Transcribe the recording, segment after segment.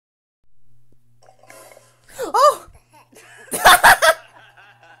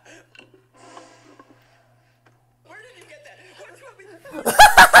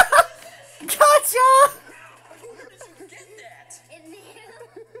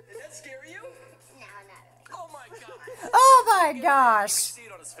Oh my gosh. See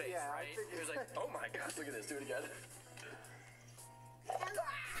it on his face, right? He was like, oh my gosh, look at this. Do it again.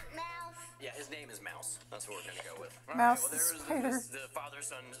 Mouse. Yeah, his name is Mouse. That's what we're gonna go with. All Mouse right, well, the there's spider. the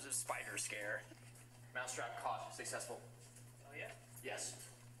father-son spider scare. Mousetrap caught. Successful. Oh yeah. Yes.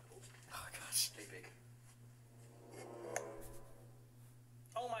 Oh gosh. Stay big.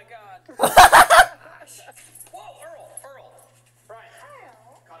 Oh my God. Whoa, Earl. Brian.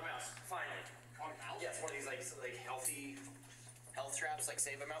 Earl. Caught a mouse. Finally. Caught a mouse? Yes, one of these like healthy health traps, like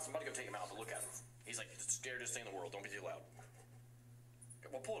save a mouse. I'm about to go take him out, but look at him. He's like the scariest thing in the world. Don't be too loud.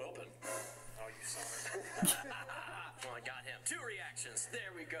 Well, pull it open. Oh, you saw it. Well, I got him. 2 reactions.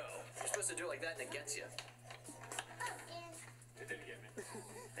 There we go. You're supposed to do it like that and it gets you. It didn't get me.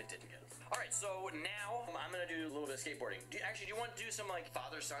 It didn't get him. All right, so now I'm gonna do a little bit of skateboarding. Do you want to do some like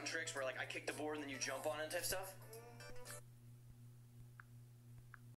father-son tricks where like I kick the board and then you jump on it type stuff?